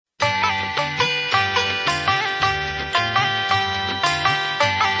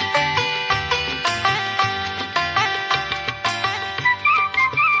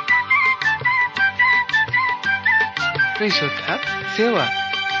प्रिय श्रोता सेवा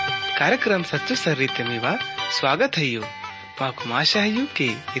कार्यक्रम सच्चो सर्रीते मीवा स्वागत है यू माकु आशा है कि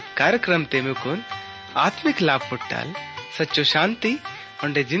इस कार्यक्रम तेमुकुन आत्मिक लाभ पुट्टाल सच्चो शांति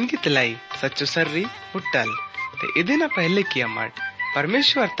उंडे जिंदगी तलाई सच्चो सर्री पुट्टाल ते इदिना पहले की अमट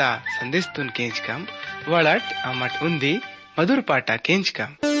परमेश्वर ता संदेश तुन केंच कम वड़ट अमट उन्दी मधुर पाटा केंच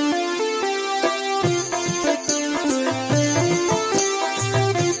कम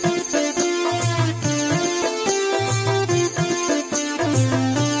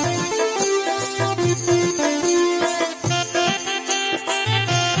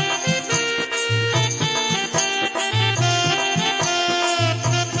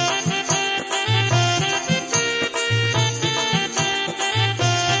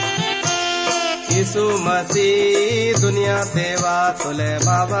यीशु मसीह दुनिया तेवा तुले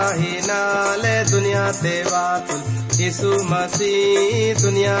बाबा ही नाले दुनिया तेवा तुल यीशु मसीह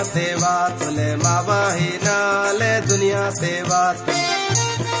दुनिया तेवा तुले बाबा ही नाले दुनिया तेवा तुल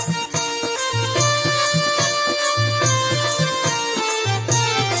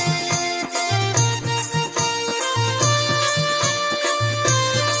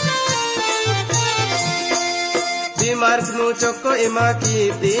बीमार नु चोको इमा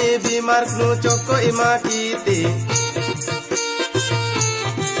कीती बीमार नु चोको इमा कीती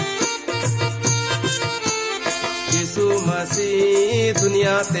यीशु मसीह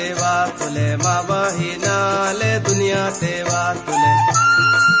दुनिया तेवा तुले बाबा ही नाले दुनिया तेवा तुले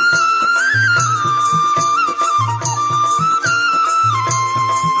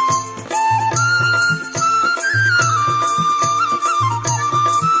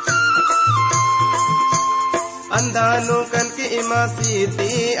अंधानु कन की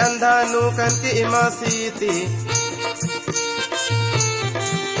इमासीती अंधानु कन की इमासीती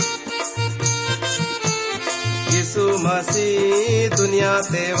यीशु मसीह दुनिया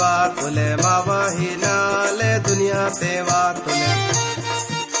तेवा तुले बाबा ही नाले दुनिया तेवा तुले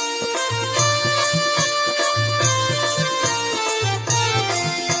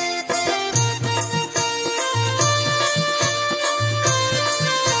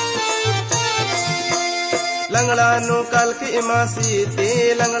लंगड़ा नु कल की इमासीती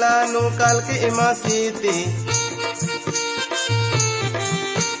लंगड़ा नु कल की इमासीती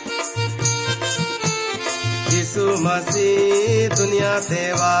यीशु मसीह दुनिया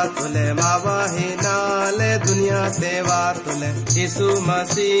तेवा तुले बाबा ही नाले दुनिया तेवा तुले यीशु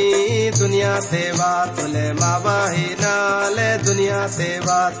मसीह दुनिया तेवा तुले बाबा ही नाले दुनिया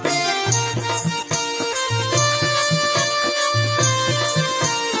तेवा तुले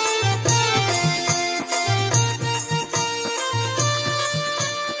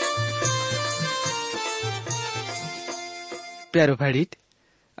प्यारो भाड़ीट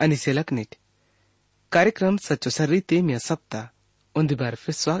आणि सेलकनीट कार्यक्रम सच्चो सर्रीते में सप्ताह उन्दी बार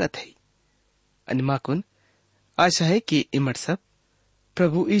फिर स्वागत है आणि माकुन आशा है कि इमट सब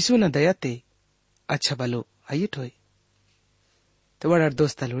प्रभु यीशु न दयाते अच्छा बालो आयट होय तो वडार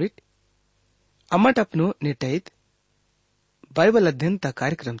दोस्ता लोड़िट अमट अपनो नेटाइत बाइबल अध्ययन ता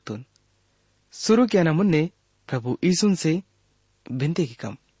कार्यक्रम तुन शुरू किया ना मुन्ने प्रभु यीशु से बिनती की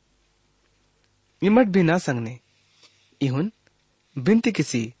कम इमट भी ना संगने इहुन बिनती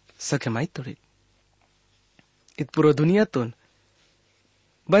किसी सखमाई तोड़े इत पूरा दुनिया तुन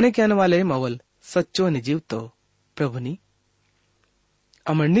बने के आने वाले मवल सच्चो निजीव तो प्रभुनी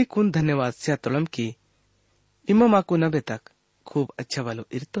अमरनी कुन धन्यवाद स्या तोलम की इमा माकू नबे तक खूब अच्छा वालो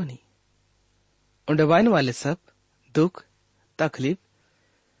इरतो नहीं उन्हें वाइन वाले सब दुख तकलीफ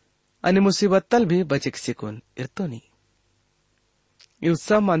अनि मुसीबत तल भी बचे किसी कुन इरतो नहीं ये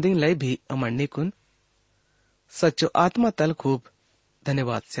उत्साह मांदिंग लाई भी अमरनी कुन सच्चो आत्मा तल खूब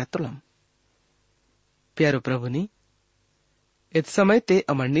धन्यवाद स्यातुलम प्यारो प्रभुनी इत समय ते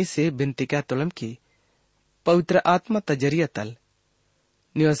अमरनी से बिनती क्या तुलम की पवित्र आत्मा तजरिया तल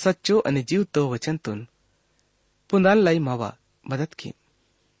निव सच्चो अनि जीव तो वचन तुन पुनाल लाई मावा मदद की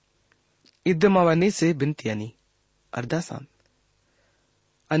इद्द मावानी से बिनती यानी अरदासान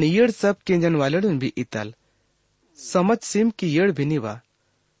अनि येड़ सब केंजन वालडुन भी इतल समझ सिम की येड़ भी निवा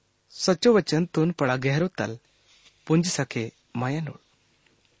सच्चो वचन तुन पड़ा गहरो तल पुंज सके माया नोड़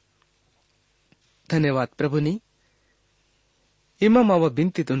धन्यवाद प्रभुनी इमा मावा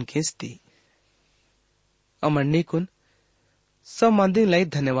बिनती तुन खेचती अमरनी कुन सब मंदिर लाई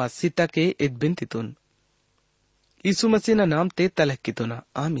धन्यवाद सीता के इत बिनती तुन यीशु मसीह ना नाम ते तलह की तुना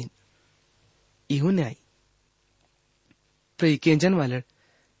आमीन इहु ने आई प्रिय केंजन वाले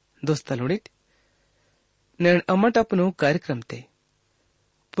दोस्ता लोड़ित नेण अमट अपनो कार्यक्रम ते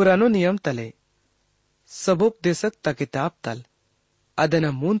पुरानो नियम तले सबोपदेशक ता किताब तल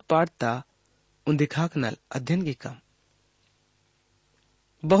अदना मूंद पाड़ता उन दिखाकनल अध्ययन की काम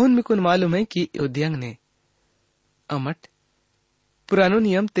बहुन मिकुन मालूम है कि उद्यंग ने अमट पुरानो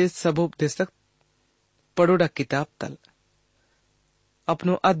नियम ते सबोपदेशक पड़ोड़ा किताब तल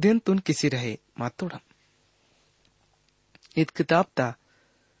अपनो अध्ययन तुन किसी रहे मातोड़म इत किताब ता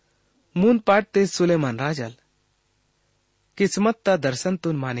मून पाठ ते सुलेमान राजल किस्मत ता दर्शन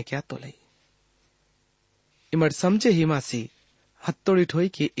तुन माने क्या तो लई इमड़ समझे ही मासी हत्तोड़ी ठोई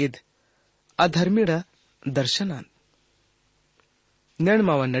की इद अधर्मीड़ा दर्शनान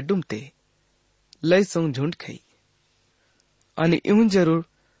निर्मावा नड्डुम ते लय सोंग झुंड खई आणि इहुन जरूर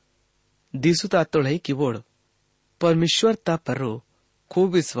दिसुता तोड़ई की वोड़ परमेश्वर ता पर्रो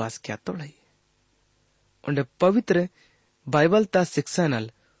खूब विश्वास क्या तोड़ई उन्हें पवित्र बाइबल ता शिक्षा नल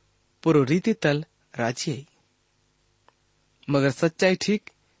पुरो रीति तल राजी आई मगर सच्चाई ठीक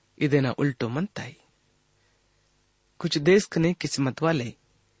इदेना उल्टो मनताई कुछ देश ने किस्मत वाले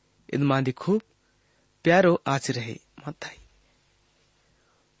इन मांदी खूब प्यारो आच रहे माताई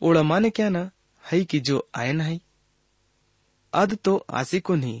ओड़ा माने क्या ना है कि जो आए न है अद तो आसी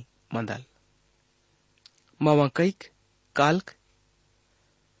को नहीं मंदल मावा कैक काल्क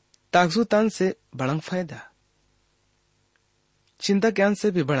ताकसुतान से बड़ंग फायदा चिंता ज्ञान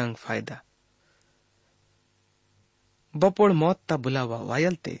से भी बड़ंग फायदा बपोड़ मौत ता बुलावा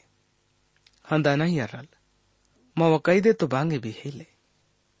वायलते हंदा नहीं अरल मावा कई दे तो बांगे भी हिले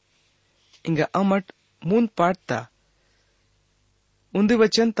इंगा अमट मून पाटता उन्दी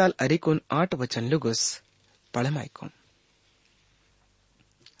वचन ताल अरिकुन 8 वचन लुगुस पढ़े माइकुन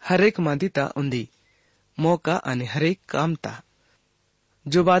हरेक मांदिता उन्दी मौका आणि हरेक कामता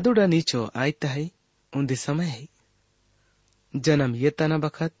जो बादुड़ा नीचो आयता है उन्दी समय है जन्म ये तना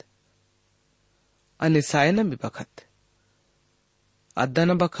बखत आणि सायन भी बखत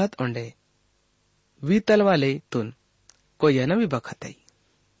अद्दन बखत ओंडे वी तलवाले तुन कोई न भी बखत है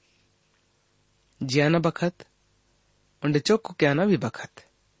ज्यान बखत उन्हें चौक क्या ना भी बखत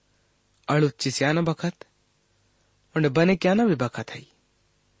अड़ुच्ची स्यान बखत उन्हें बने क्या ना भी बखत है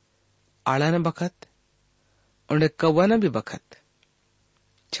आड़ा न बखत उन्हें कौवा न भी बखत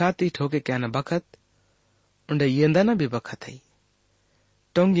छाती ठोके क्या न बखत उन्हें येंदा न भी बखत है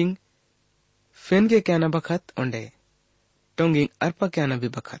टोंगिंग फेन के क्या न बखत उन्हें टोंगिंग अर्पा क्या न भी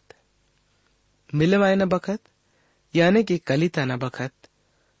बखत मिलमाए न बखत यानी कि कलिता न बखत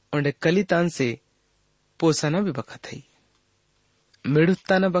उन्हें कलितान से पोसा न भी बखत है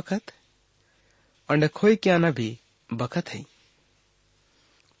मिड़ुत्ता न बखत और खोई क्या न भी बखत है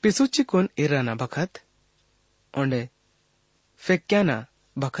पिसुची कुन इरा न बखत और फेक क्या न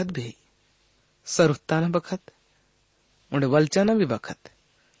बखत भी सरुत्ता न बखत और वलचा न भी बखत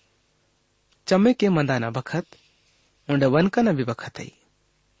चमे के मंदा न बखत और वनका न भी बखत है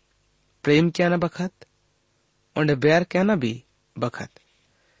प्रेम क्या न बखत और ब्यार क्या न भी बखत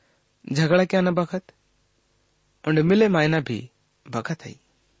झगड़ा क्या न बखत और मिले मायना भी बखत है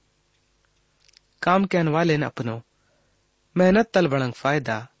काम क्या वाले न अपनो मेहनत तल बड़ंग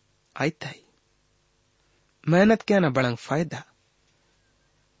फायदा आयता है मेहनत क्या न बड़ंग फायदा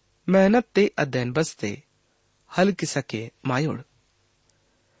मेहनत ते अध्ययन बसते हल किसके मायोड़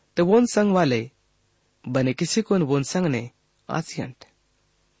तो वोन संग वाले बने किसी को वोन संग ने आसियंट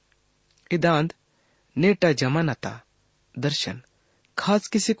इदांत नेटा जमानता दर्शन खास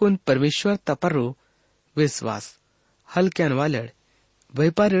किसी को परमेश्वर तपरो विश्वास हल क्यान वालड़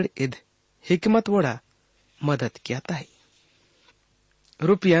व्यापार इध हिकमत वोड़ा मदद क्या है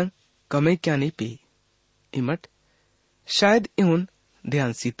रुपया कमे क्या नहीं पी इमट शायद इहुन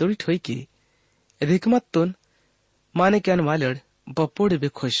ध्यान सी तोड़ी ठोई की हिकमत तुन माने क्यान वालड़ बपोड़ भी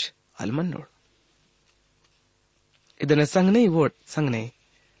खुश अलमनोड़ इधन संगने वोट संगने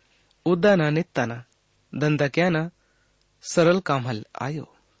उदाना नित्ताना दंदा क्या ना सरल काम हल आयो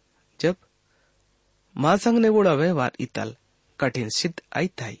जब मां संग ने वोड़ा व्यवहार इतल कठिन सिद्ध आई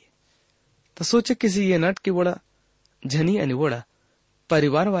था तो सोचे किसी ये नट की वोड़ा झनी अनि वोड़ा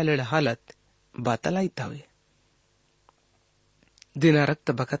परिवार वाले हालत बातल आई था दिना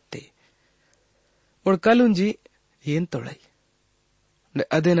रक्त बकत्ते और कलुंजी येन तोड़ाई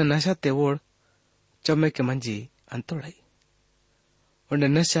अदेन नशा ते वोड़ चम्मे के मंजी अंतोड़ाई और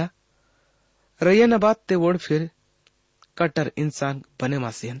नशा रैया न बात ते वोड़ फिर कटर इंसान बने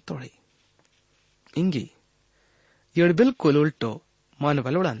मासी अंतोड़ाई इंगी यड़ बिल्कुल उल्टो मान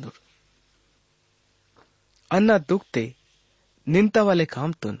वलोड़ांदुर अन्ना दुखते निंता वाले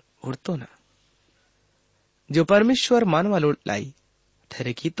काम तुन उड़तो ना जो परमेश्वर मान वालोड़ लाई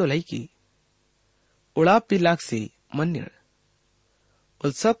ठहरे की तो लाई की उड़ाप पी लाख से मन्य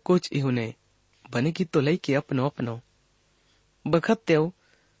उल सब कुछ इहुने बने की तो लाई की अपनो अपनो बखत तेव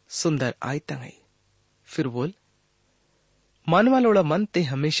सुंदर आई तंगई फिर बोल मान वालोड़ा मन ते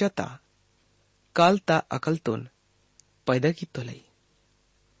हमेशा ता कालता अकल तुन पैदा की तो लई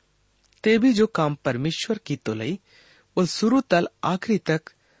ते भी जो काम परमेश्वर की तो लई वो शुरू तल आखिरी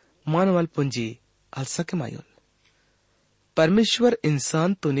तक मानवल पूंजी हल सके मायोल। परमेश्वर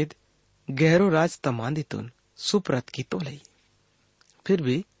इंसान तो निद गहरो राज तमांदी तुन सुप्रत की तो लई। फिर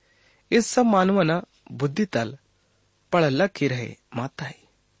भी इस सब मानवना बुद्धि तल पड़ लग ही रहे माता है।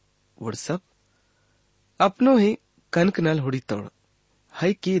 वो सब अपनो ही कनक नल हुड़ी तोड़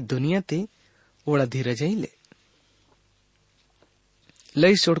है कि दुनिया ते ओड़ा धीरज ही ले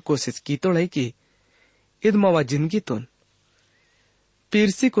लई छोड़ कोशिश की तो है कि इद मवा जिंदगी तुन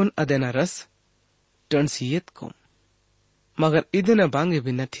पीरसी कुन अदेना रस टनसीयत को मगर इदना बांगे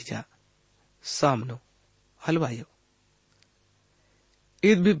भी नतीजा सामनो हलवायो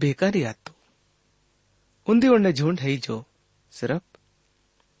ईद भी बेकारी आतो उन्दी उन्ने झुंड है जो सिर्फ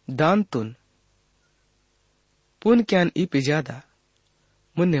दान तुन पुन क्यान ई पे ज्यादा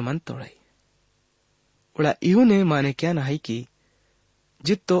मुन्ने मन तोड़ाई उड़ा इहू ने माने क्या ना है कि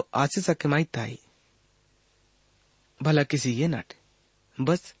जित तो आशीष कमाई ताई भला किसी ये नाटे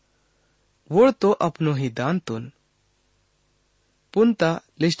बस वो तो अपनो ही दान तुन पुनता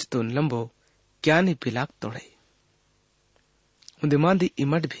लिस्ट तुन लंबो क्या नहीं पिलाक तोड़े उन्दे मांदी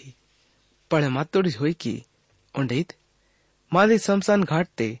इमट भी पढ़े मातोड़ी हुई की उंडेत मांदी शमशान घाट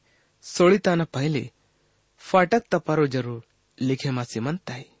ते सोड़ीता न पहले फाटक तपारो जरूर लिखे मासी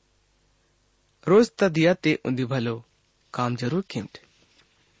मनता है रोज त दिया ते उन्दी भलो काम जरूर कीमट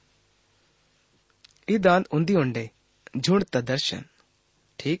ई दांत उन्दी उंडे झुंड त दर्शन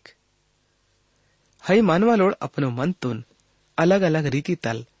ठीक हई मानवा लोड अपनो मन तुन अलग अलग रीति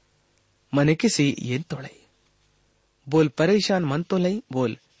तल मने किसी ये तोड़े बोल परेशान मन तो लई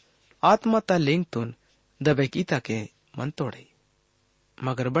बोल आत्मा ता लेंग तुन दबे कीता के मन तोड़े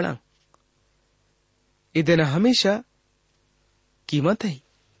मगर बड़ा इदेना हमेशा कीमत है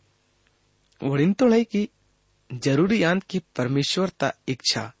वड़िन तोड़े की जरूरी आंत की परमेश्वर ता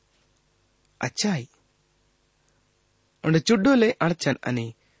इच्छा अच्छा है उन्हें चुड्डोले अड़चन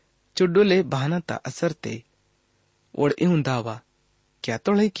अनि चुड्डोले बहाना ता असरते ओड़ इहुं दावा क्या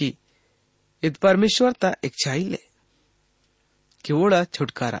तोड़े की इत परमेश्वर ता इच्छा ही ले कि ओड़ा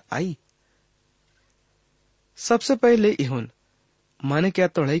छुटकारा आई। सबसे पहले इहुन माने क्या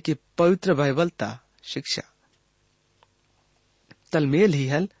तोड़े की पवित्र बाइबल ता शिक्षा तलमेल ही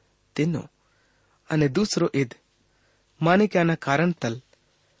हल तीनों अने दूसरो इद माने क्या ना कारण तल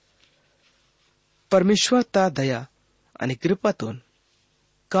परमेश्वर ता दया आणि कृपातून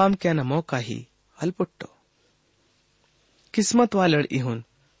काम क्या ना मौका ही हलपुट्टो किस्मत वालड़ इहुन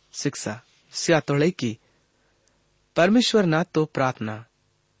शिक्षा स्यातोळे की परमेश्वर ना तो प्रार्थना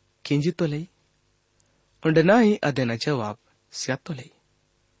किंजी तो लई उंड ना ही अदेना जवाब स्यातो लई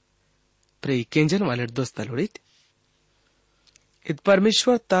प्रे केंजन वालड़ दोस्ता लोड़ीत इत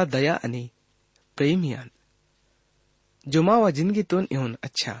परमेश्वर ता दया आणि प्रेमियान जो मावा जिंदगी तोन इहुन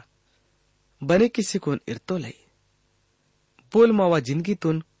अच्छा बने किसी कोन इरतो लई बोल मावा जिंदगी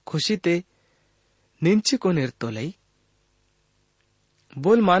तुन खुशी ते निंची को निर्तो लई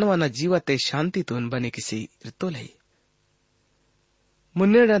बोल मानवाना जीवा ते शांति तुन बने किसी इरतो लई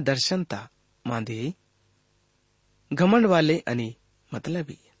मुन्नेड़ा दर्शनता मांदी घमंड वाले अनि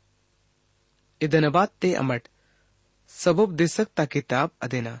मतलबी इदन बात ते अमट सबब दिसकता किताब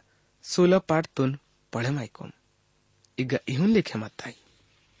अदेना 16 पाठ तुन पढ़े माइकोम इगा इहुन लिखे मताई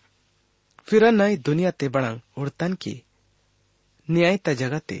फिर नई दुनिया ते बड़ंग उड़तन की न्याय त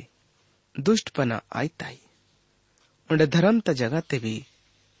जगते दुष्टपना आयताई उंडे धर्म त जगते भी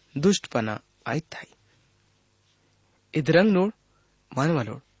दुष्टपना आयताई इधरंग नोड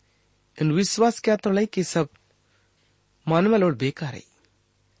मानवालोड इन विश्वास क्या तो लई कि सब मानवालोड बेकार है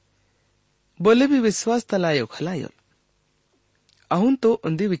बोले भी विश्वास तलायो खलायो अहुन तो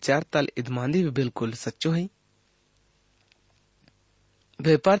उन्दी विचार तल इदमांदी भी बिल्कुल सच्चो है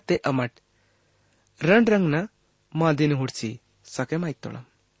व्यापार ते अमट रण रंग न मादिन हुड़सी सके माई तोड़म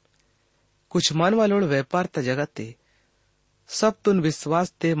कुछ मानवालोड व्यापार त जगते सब तुन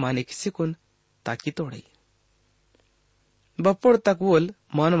विश्वास ते माने किसी कुन ताकी तोड़ी बपोड़ तक वोल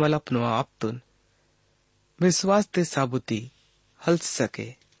मानवाला अपनो आप तुन विश्वास ते साबुती हल सके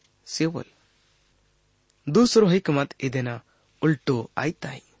सेवल दूसरो हिकमत इदेना उल्टो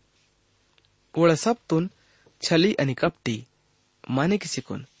आईताई ओड़ा सब तुन छली अनि कपटी माने किसी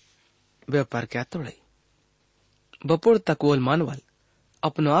कुन व्यापार क्या तोड़े बपोड़ तक वोल मानवाल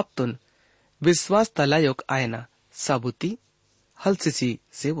अपनो आप तुन विश्वास तलायोग आयना साबुती हलसिसी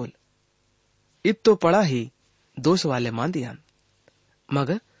से बोल इत तो पड़ा ही दोष वाले मांदियान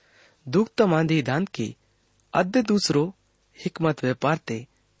मगर दुख मांदी दान की अद्दे दूसरो हिकमत व्यापार ते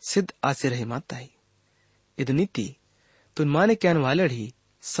सिद्ध आसे रहे माताई इद नीति तुन माने क्यान वालड़ ही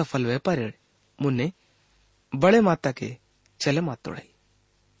सफल व्यापार मुन्ने बड़े माता के चले मातोड़ाई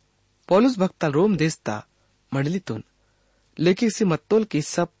पौलुस भक्ता रोम देशता मंडलीतून लेखीसी मत्तोल की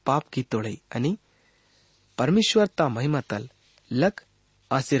सब पाप की तोडई आणि परमेश्वरता महिमातल लक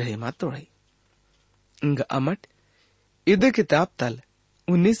आशीर्हेमा तोडई इंग अमट इदे किताब तल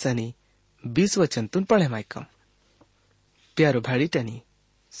 19 आणि 20 वचनतून पढ़े मायकम प्यारो भाडीटनी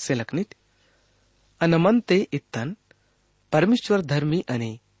सेलकनीट अनमनते इत्तन परमेश्वर धर्मी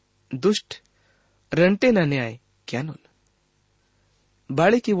आणि दुष्ट रंटे न न्याय क्यानुल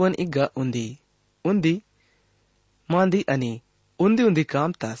बाळीकी वन इग्गा उंदी उंदी मांदी आणि उंदी उंदी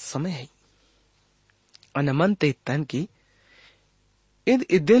कामता समय है अनमनते इत्तन की इद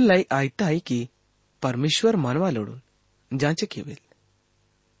इद्देन लाई आयता है कि परमेश्वर मानवा लोडून जांचे केवेल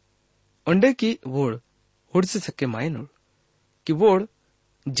उंडे की वोड हुडसे सके मायनोड कि वोड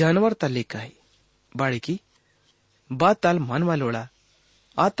जानवर ताले का है बाड़ी की बाताल मानवा लोड़ा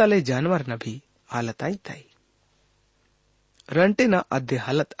आताले जानवर न भी हालत आई थाई रंटे न अद्धे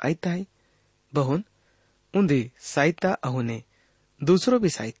हालत आई थाई बहुन उंदे साइता अहुने दूसरो भी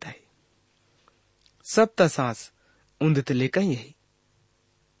साइता है सब सांस उंदे ते लेका ही है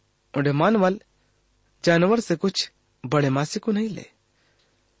उंडे मानवल जानवर से कुछ बड़े मासे को नहीं ले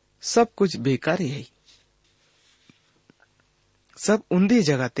सब कुछ बेकार ही है सब उंदी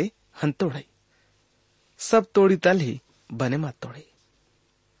जगह ते हंतोड़े सब तोड़ी तल ही बने मात तोड़े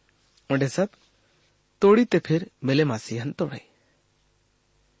उंडे सब तोड़ी ते फिर मिले मासी हंतोड़े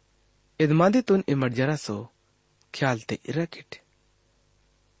इदमादी तुन इमट जरा सो ख्याल ते इराकिट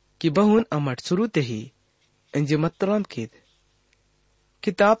कि बहुन अमट शुरू ते ही इंजे मतराम कीद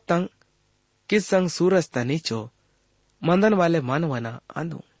किताब तंग किस संग सूरज ता नीचो मंदन वाले मानवाना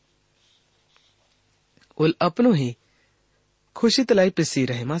आंदू उल अपनो ही खुशी तलाई पिसी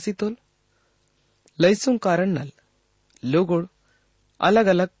रहे मासी तोल लईसुं कारण नल लोगोड़ अलग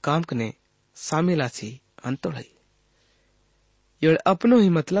अलग काम कने सामिलासी अंतोड़ई यड़ अपनो ही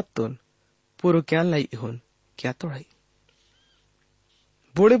मतलब तोन पूरो क्या लाई होन क्या तोड़ई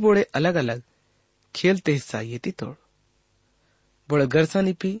बोड़े बोड़े अलग अलग खेलते हिस्सा ये ती तोड़ बोड़े गरसा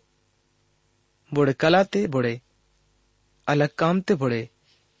निपी बोड़े कलाते बोड़े अलग कामते बोड़े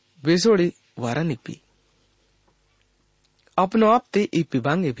बेसोड़ी वारा निपी अपनो आप ते ईपी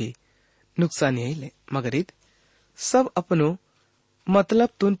बांगे भी नुकसान यही ले मगर इत सब अपनो मतलब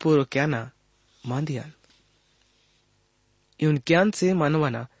तुन पूरो क्या ना मांदियान इन ज्ञान से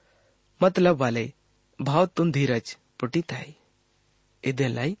मानवाना मतलब वाले भाव तुन धीरज पुटिता है इदे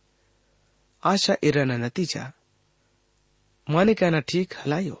लाई आशा इराना नतीजा माने कहना ठीक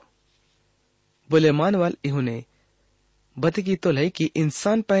हलायो बोले मानवाल इहुने बतकी तो लई कि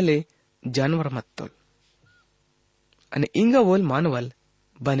इंसान पहले जानवर मत तोल अने इंगा वोल मानवाल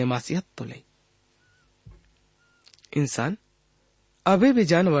बने मासियत तो लई इंसान अभी भी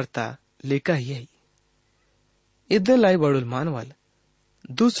जानवरता लेका ही है इधर लाई बड़ुल मानवाल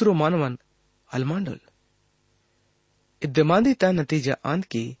दूसरो मानवन अलमांडुल इधर मांदीता नतीजा आंत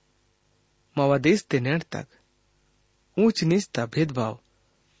की मावादेश ते नेड़ तक ऊंच नीचता भेदभाव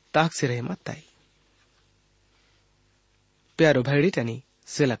ताक से रहे मत आई प्यारो भाईडी टनी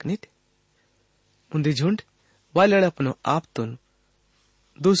सिलकनिट उन्दी झुंड वाले अपनो आप तुन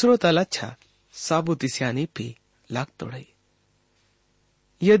दूसरो तल अच्छा साबुती सियानी पी लाख तोड़ई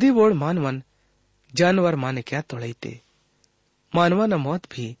यदि वोड़ मानवन जानवर माने क्या तोड़ते मानवाना मौत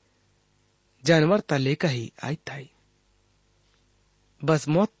भी जानवर ता लेका ही आई थाई बस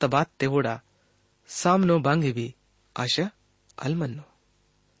मौत तबात ते वोड़ा सामनो बांगे भी आशा अलमन्नो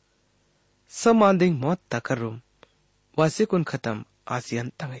सब मांदिंग मौत ता करूम वासिकुन खत्म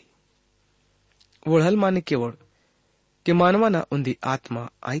आसियन तंगई वोड़हल माने के वोड़ कि मानवाना उन्दी आत्मा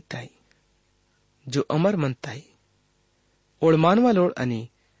आई ताई जो अमर मन ताई ओड़ मानवा लोड़ अनि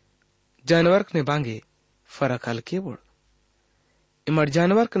जानवर ने बांगे फरक हल के वोड़ इमर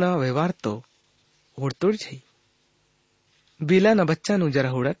जानवर ना व्यवहार तो ओड़ तोड़ जाई बीला न बच्चा नु जरा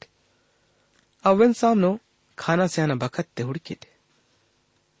हुड़ट अवन सामनो खाना स्याना बखत ते हुड़किट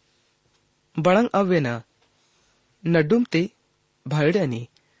बड़ंग अवे न डुमते भाईड़नी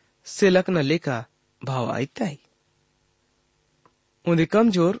सिलक न लेका भाव आईताई उन्दी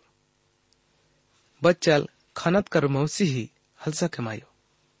कमजोर बच्चल खानत कर मौसी ही हलसा कमायो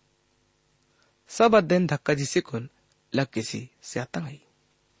सब अध्ययन धक्का जी सिकुन लग किसी स्यातंग आई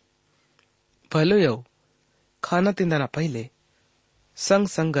भलो यो खाना तिंदाना पहले संग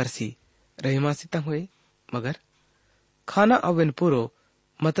संघर्षी रहीमासी तंग हुए मगर खाना अवन पूरो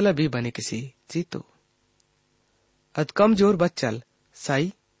मतलब ही बने किसी जीतो अत कमजोर बच्चल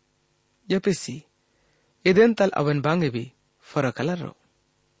साई या पिसी इदेन तल अवन बांगे भी फरक अलर रो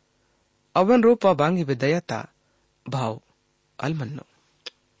अवन रूपा बांगी बे दयाता भाव अलमन्नो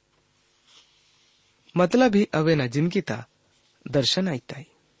मतलब ही अवे न जिनकी ता दर्शन आईताई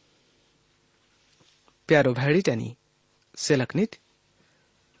प्यारो भैड़ी टनी सेलकनिट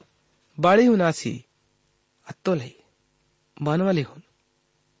बाड़ी हुनासी अत्तोलई मानवाली हुन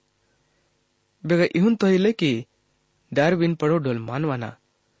बेगा इहुन तो हिले कि डार्विन पड़ो डोल मानवाना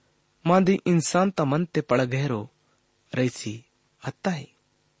मांदी इंसान तमन ते पड़ गहरो रईसी अत्ता है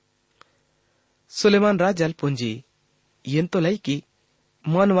सुलेमान राजल पूंजी येन तो लई की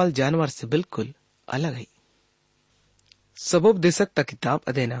मानवाल जानवर से बिल्कुल अलग है। सबब दे सकता किताब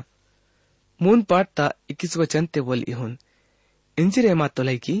अदेना मून पाठता 21 वचन ते बोल इहुन इंजिरे मात तो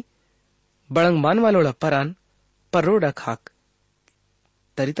लई की बड़ंग मानवालोड़ा परान परोड़ा खाक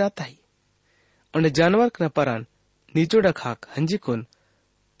तरिता ताई और जानवर कना परान नीचोड़ा खाक हंजिकुन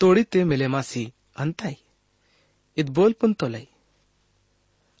तोड़ी ते मिले मासी अंताई इत बोल पुन तो लई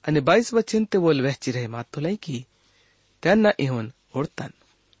अने 22 वचन ते बोल वहची रहे मात तो लई की त्यांना इहुन उड़तन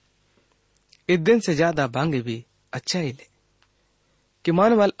इत दिन से ज्यादा बांगे भी अच्छा ही ले कि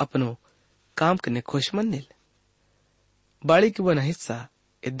मानवाल अपनो काम करने खुशमन नील बाड़ी की वो न हिस्सा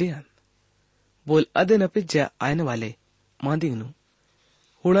इद्दियन बोल अदे न पिज्जा आयन वाले मांदिंगनु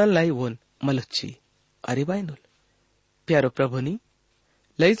हुड़ान लाई वोन मलुच्ची अरिबाइनुल प्यारो प्रभुनी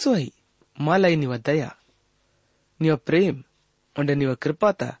लईसो ही मा लाई निव दया निव प्रेम और निव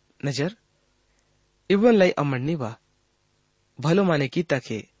कृपाता नजर इवन लाई अमन निवा भलो माने की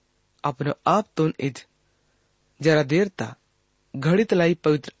तके अपनो आप तुन इज जरा देरता घड़ित लाई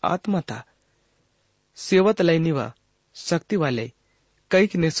पवित्र आत्मा था सेवत लाई निवा शक्ति वाले कई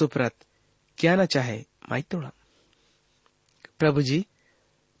ने सुप्रत क्या न चाहे माई तोड़ा प्रभु जी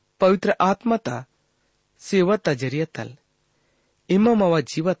पवित्र आत्मा ता सेवता जरिया तल इमा मवा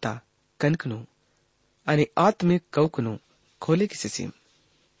जीवता कनकनु आणि आत्मिक कौकनु खोले की सिसिम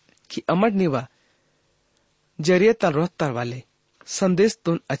कि अमर निवा जरिया तल रोहतार वाले संदेश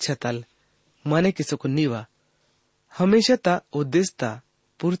तुन अच्छा तल माने किसी को नीवा हमेशा ता उद्देश्यता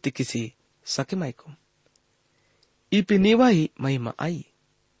पूर्ति किसी सके माइको इपी नीवा ही महिमा आई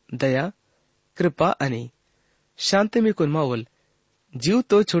दया कृपा अनि शांति में कुन मावल जीव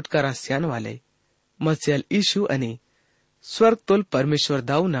तो छुटकारा स्यान वाले मस्यल ईशु अनि स्वर्ग तोल परमेश्वर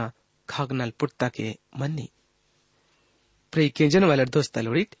दाऊना खागनाल पुट्टा के मन्नी प्रिय केंजन वाले दोस्त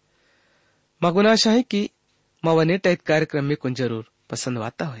लोड़ीट मगुनाशा है कि मावनेट इत कार्यक्रम में कुन जरूर पसंद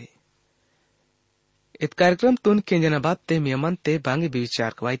आता है इत कार्यक्रम तुन केंजना बात ते मियमन ते बांगे भी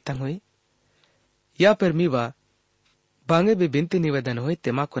विचार कवाई तंग हुई या फिर मीवा बांगे भी बिनती निवेदन हुई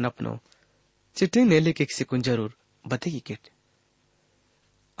ते माँ कुन अपनो चिट्ठी ने लेके किसी कुन जरूर बतेगी किट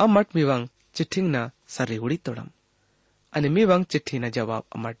अमट मीवांग चिट्ठी ना सरी उड़ी तोड़म अने मीवांग चिट्ठी ना जवाब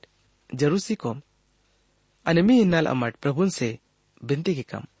अमट जरूर सी कोम अने मी इन्नाल अमट प्रभुन से बिनती के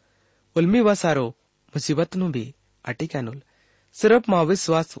कम उल्मी वा सारो मुसीबत नु भी अटिकानुल सिर्फ माँ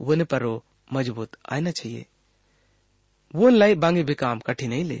विश्वास वोने परो मजबूत आना चाहिए वो लाई बांगे भी काम कठिन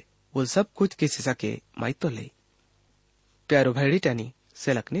नहीं ले वो सब कुछ किसी सके माई तो ले प्यारो भैडी टनी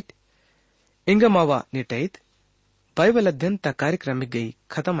सेलकनिट इंग मावा निटैत बाइबल अध्ययन ता कार्यक्रम में गई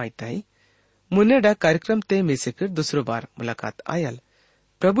खत्म आईता है मुन्नेडा कार्यक्रम ते में से फिर दूसरो बार मुलाकात आयल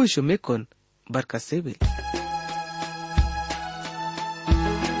प्रभु यीशु में कौन बरकत से भी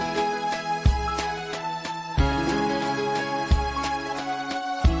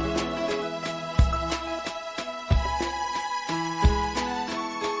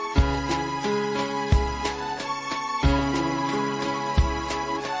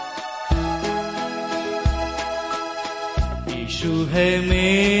यीशु है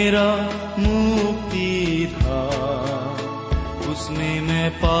मेरा मुक्ति धाम, उसमें मैं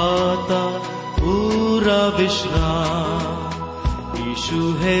पाता पूरा विश्राम। यीशु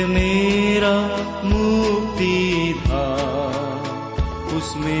है मेरा मुक्ति धाम,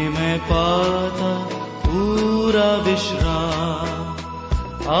 उसमें मैं पाता पूरा विश्राम।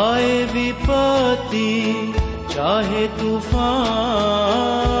 आए विपत्ति चाहे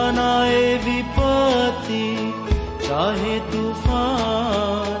तूफान, आए विपत्ति चाहे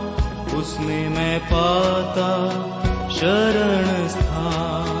तूफान, उसमें मैं पाता शरण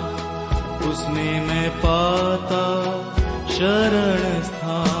स्थान, उसमें मैं पाता शरण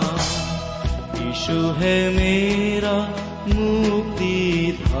स्थान। यीशु है मेरा मुक्ति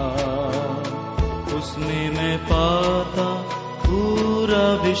धाम, उसमें मैं पाता पूरा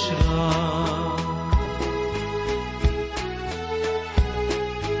विश्राम।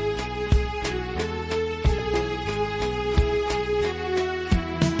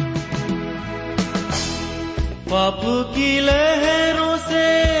 पाप की लहरों से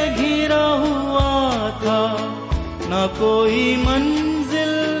घिरा हुआ था, न कोई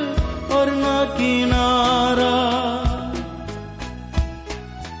मंजिल और न किनारा।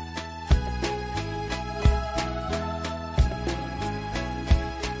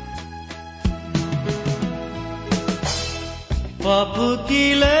 की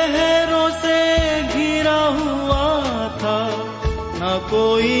लहरों से घिरा हुआ था, न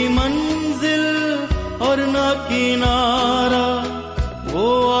कोई मंजिल और न किनारा। वो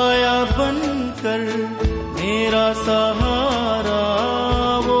आया बनकर मेरा सहारा,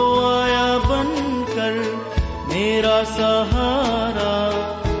 वो आया बनकर मेरा सहारा।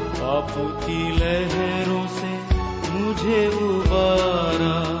 पाप की लहरों से मुझे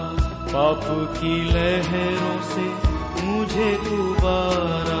उबारा, पाप की लहरों से मुझे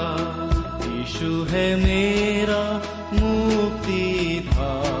उबारा। यीशु है मेरा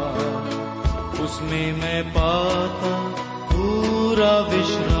मुक्तिदाता, उसमें मैं पाता पूरा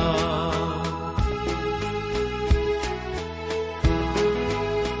विश्राम।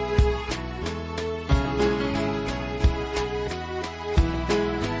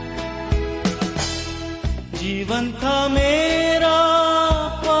 जीवन था मेरा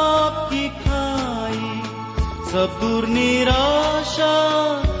पाप की खाई, सब दूर निराशा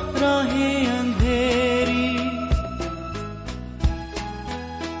राहें अंधेरी।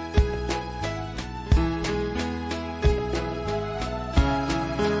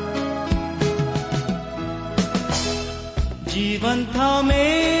 जीवन था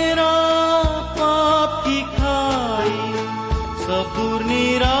मेरा पाप की खाई, सब दूर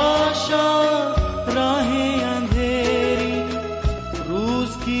निराशा राहें अंधेरी।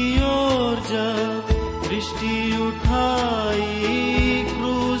 क्रूस की ओर जब दृष्टि उठाई,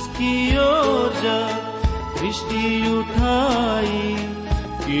 क्रूस की ओर जब दृष्टि उठाई।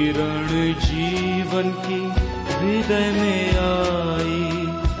 किरण जीवन की हृदय में आई,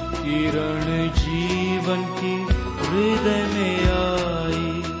 किरण जीवन की हृदय में आई।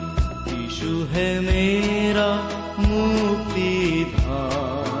 यीशु है मेरा मुक्तिदाता,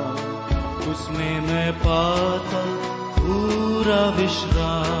 उसमें मैं पाता पूरा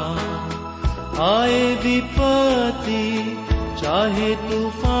विश्राम। आए विपत्ति चाहे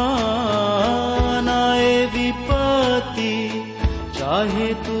तूफान, आए विपत्ति चाहे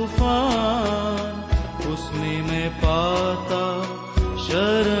तूफान, उसमें मैं पाता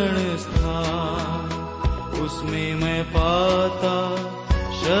शरण स्थान, उसमें मैं पाता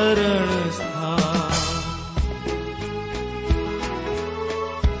शरण स्थान।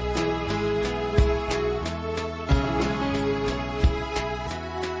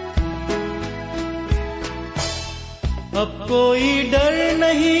 अब कोई डर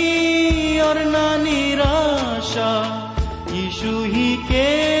नहीं और ना निराशा, यीशु ही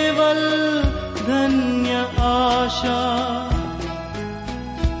केवल धन्य आशा।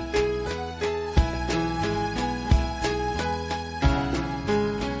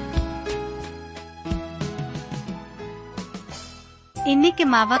 ಇನ್ನಿಕ್ಕೆ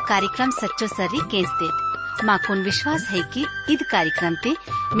ಮಾವ ಕಾರ್ಯಕ್ರम सच्चो सर्री केंसते माकुन विश्वास है कि ईद कार्यक्रम ते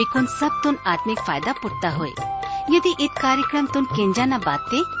मिकुन सब तुन आत्मिक फायदा पुटता होए। यदि ईद कार्यक्रम तुन केंजा न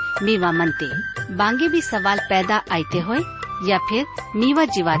बाते मीवा मनते बांगे भी सवाल पैदा आते होए या फिर मीवा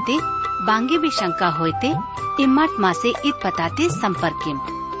जीवाते बांगे भी शंका होते इम्मत माँ से ईद पताते संपर्क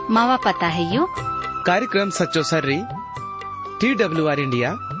मावा पता है यो कार्यक्रम सच्चो सर्री TWR India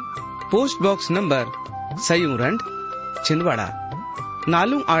post box number सयूरंड छिंदवाड़ा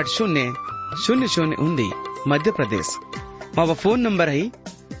 480000 मध्य प्रदेश। मावा फोन नंबर है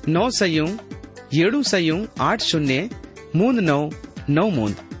 9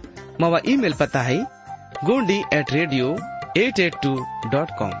 मावा ईमेल पता है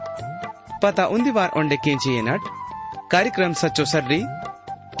gondi@radio882.com। पता उन्दी बार ओंडे केंची नट कार्यक्रम सच्चो सर्री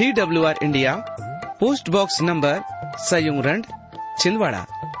TWR India post box number सयूरंड छिंदवाड़ा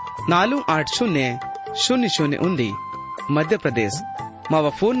 480000 मध्य प्रदेश। मावा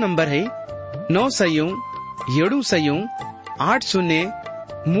फोन नंबर है 9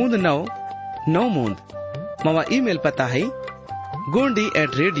 मावा ईमेल पता है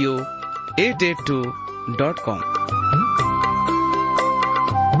gondi@radio882.com।